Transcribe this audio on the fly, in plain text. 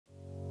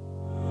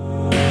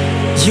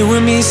You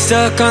and me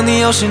stuck on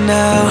the ocean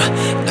now,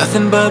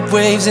 nothing but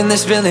waves and they're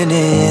spilling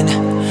in.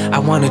 I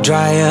wanna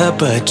dry up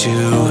but you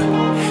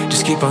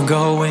just keep on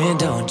going,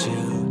 don't you?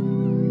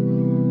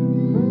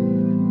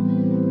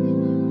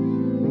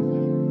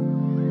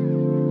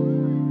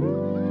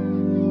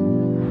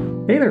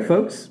 Hey there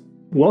folks,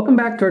 welcome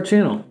back to our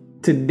channel.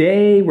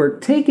 Today we're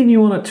taking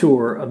you on a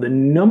tour of the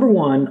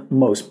 #1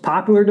 most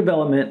popular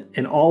development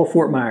in all of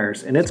Fort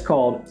Myers, and it's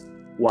called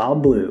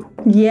Wild Blue.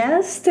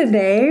 Yes,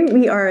 today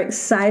we are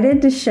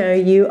excited to show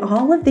you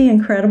all of the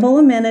incredible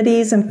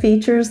amenities and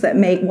features that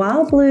make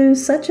Wild Blue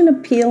such an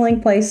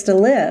appealing place to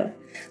live.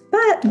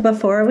 But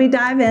before we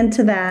dive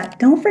into that,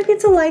 don't forget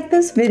to like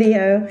this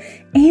video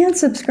and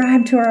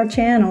subscribe to our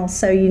channel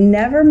so you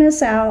never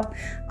miss out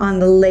on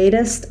the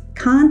latest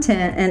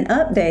content and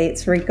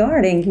updates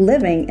regarding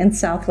living in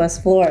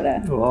Southwest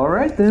Florida. Well, all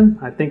right then,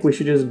 I think we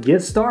should just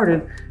get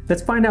started.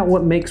 Let's find out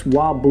what makes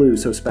Wild Blue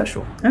so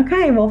special.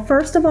 Okay, well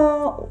first of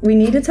all, we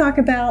need to talk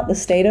about the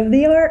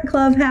state-of-the-art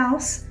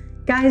clubhouse.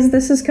 Guys,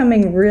 this is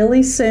coming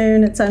really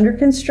soon. It's under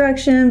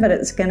construction, but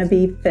it's going to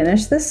be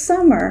finished this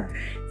summer.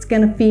 It's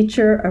going to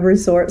feature a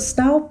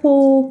resort-style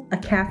pool, a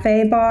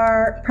cafe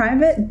bar,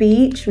 private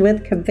beach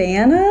with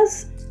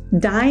cabanas,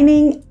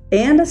 dining,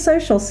 and a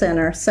social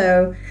center.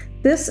 So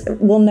this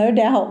will no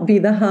doubt be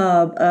the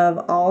hub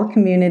of all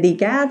community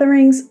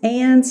gatherings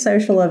and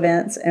social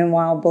events in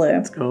Wild Blue.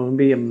 It's going to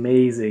be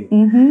amazing.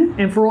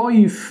 And for all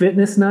you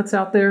fitness nuts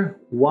out there,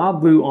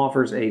 Wild Blue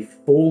offers a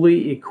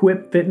fully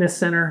equipped fitness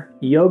center,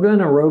 yoga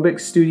and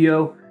aerobics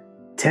studio,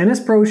 tennis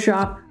pro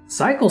shop,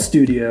 cycle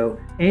studio,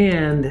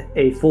 and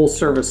a full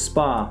service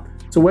spa.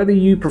 So whether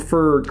you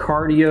prefer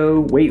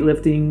cardio,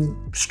 weightlifting,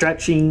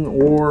 stretching,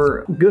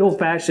 or good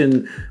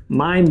old-fashioned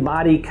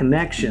mind-body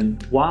connection,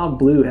 Wild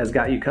Blue has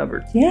got you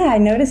covered. Yeah, I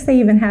noticed they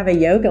even have a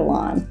yoga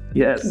lawn.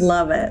 Yes.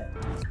 Love it.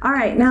 All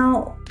right,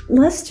 now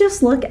let's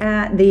just look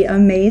at the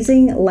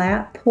amazing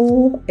lap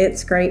pool.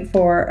 It's great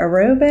for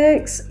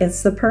aerobics.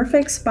 It's the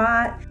perfect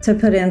spot to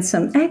put in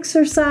some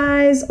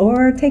exercise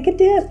or take a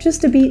dip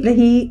just to beat the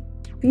heat.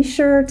 Be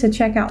sure to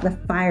check out the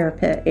fire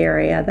pit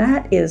area.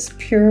 That is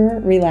pure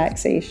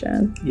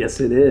relaxation. Yes,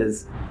 it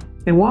is.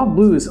 And Wild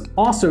Blue is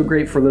also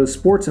great for those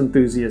sports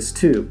enthusiasts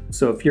too.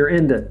 So if you're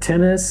into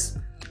tennis,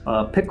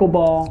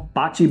 pickleball,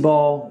 bocce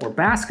ball, or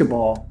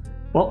basketball,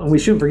 well, and we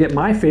shouldn't forget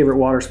my favorite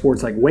water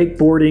sports like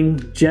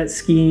wakeboarding, jet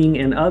skiing,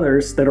 and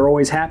others that are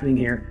always happening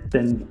here,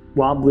 then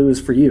Wild Blue is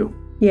for you.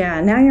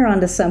 Yeah, now you're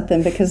onto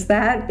something because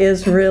that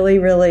is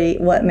really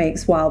what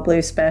makes Wild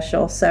Blue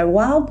special. So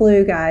Wild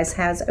Blue, guys,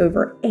 has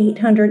over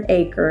 800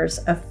 acres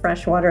of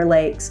freshwater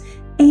lakes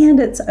and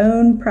its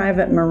own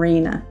private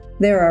marina.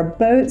 There are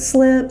boat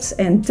slips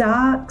and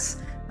docks,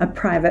 a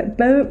private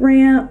boat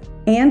ramp,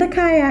 and a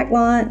kayak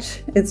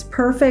launch. It's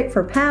perfect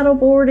for paddle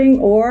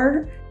boarding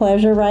or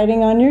pleasure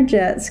riding on your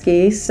jet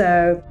ski,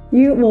 so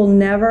you will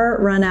never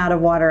run out of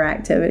water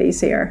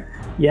activities here.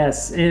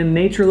 Yes, and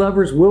nature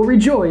lovers will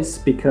rejoice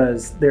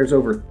because there's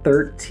over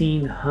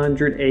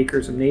 1,300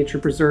 acres of nature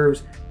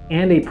preserves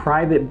and a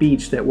private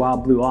beach that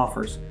Wild Blue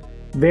offers.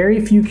 Very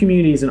few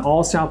communities in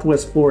all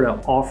Southwest Florida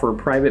offer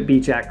private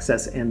beach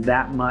access and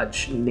that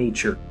much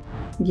nature.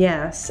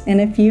 Yes,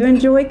 and if you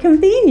enjoy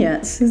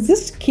convenience,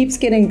 this keeps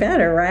getting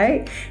better,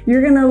 right?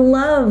 You're gonna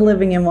love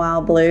living in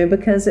Wild Blue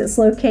because its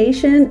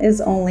location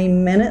is only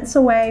minutes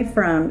away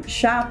from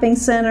shopping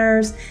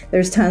centers.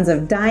 There's tons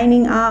of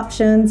dining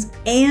options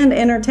and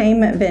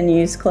entertainment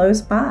venues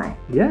close by.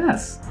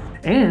 Yes,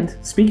 and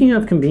speaking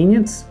of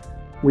convenience,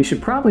 we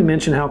should probably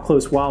mention how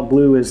close Wild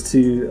Blue is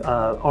to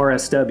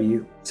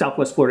RSW,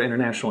 Southwest Florida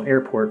International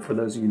Airport, for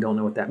those of you who don't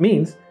know what that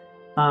means.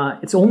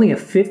 It's only a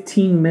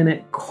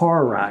 15-minute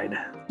car ride.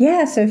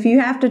 Yeah, so if you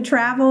have to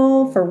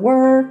travel for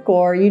work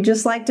or you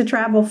just like to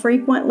travel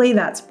frequently,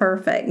 that's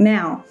perfect.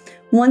 Now,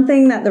 one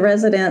thing that the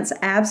residents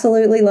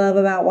absolutely love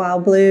about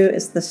Wild Blue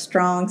is the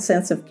strong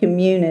sense of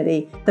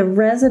community. The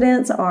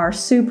residents are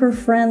super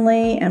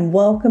friendly and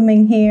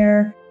welcoming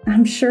here.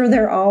 I'm sure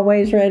they're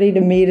always ready to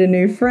meet a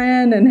new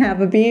friend and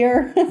have a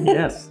beer.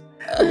 Yes.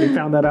 We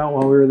found that out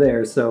while we were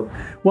there. So,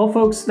 well,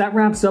 folks, that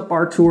wraps up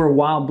our tour of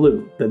Wild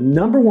Blue, the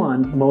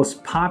 #1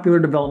 most popular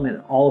development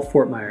in all of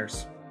Fort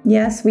Myers.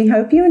 Yes, we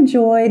hope you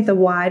enjoyed the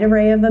wide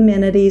array of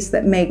amenities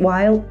that make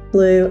Wild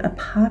Blue a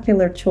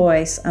popular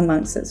choice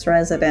amongst its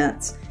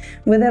residents.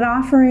 With it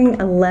offering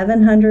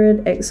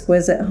 1,100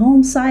 exquisite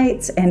home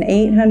sites and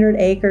 800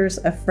 acres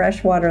of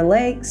freshwater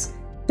lakes,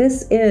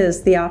 this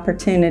is the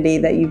opportunity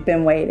that you've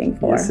been waiting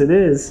for. Yes, it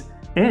is.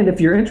 And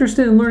if you're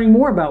interested in learning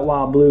more about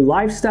Wild Blue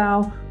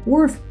lifestyle,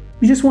 or if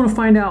you just want to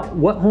find out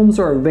what homes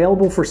are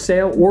available for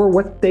sale or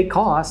what they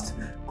cost,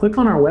 click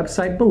on our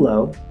website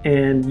below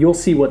and you'll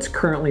see what's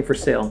currently for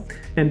sale.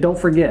 And don't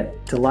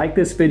forget to like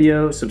this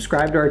video,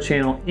 subscribe to our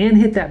channel, and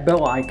hit that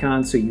bell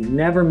icon so you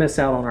never miss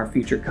out on our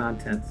future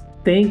content.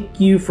 Thank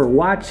you for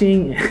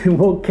watching, and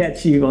we'll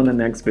catch you on the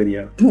next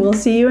video. We'll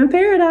see you in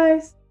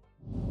paradise.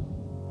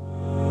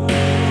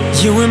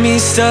 You and me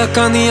stuck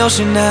on the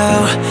ocean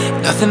now,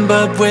 nothing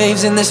but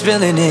waves and they're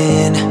spilling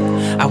in.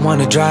 I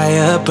wanna dry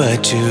up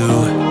but you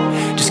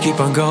just keep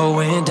on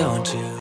going, don't you?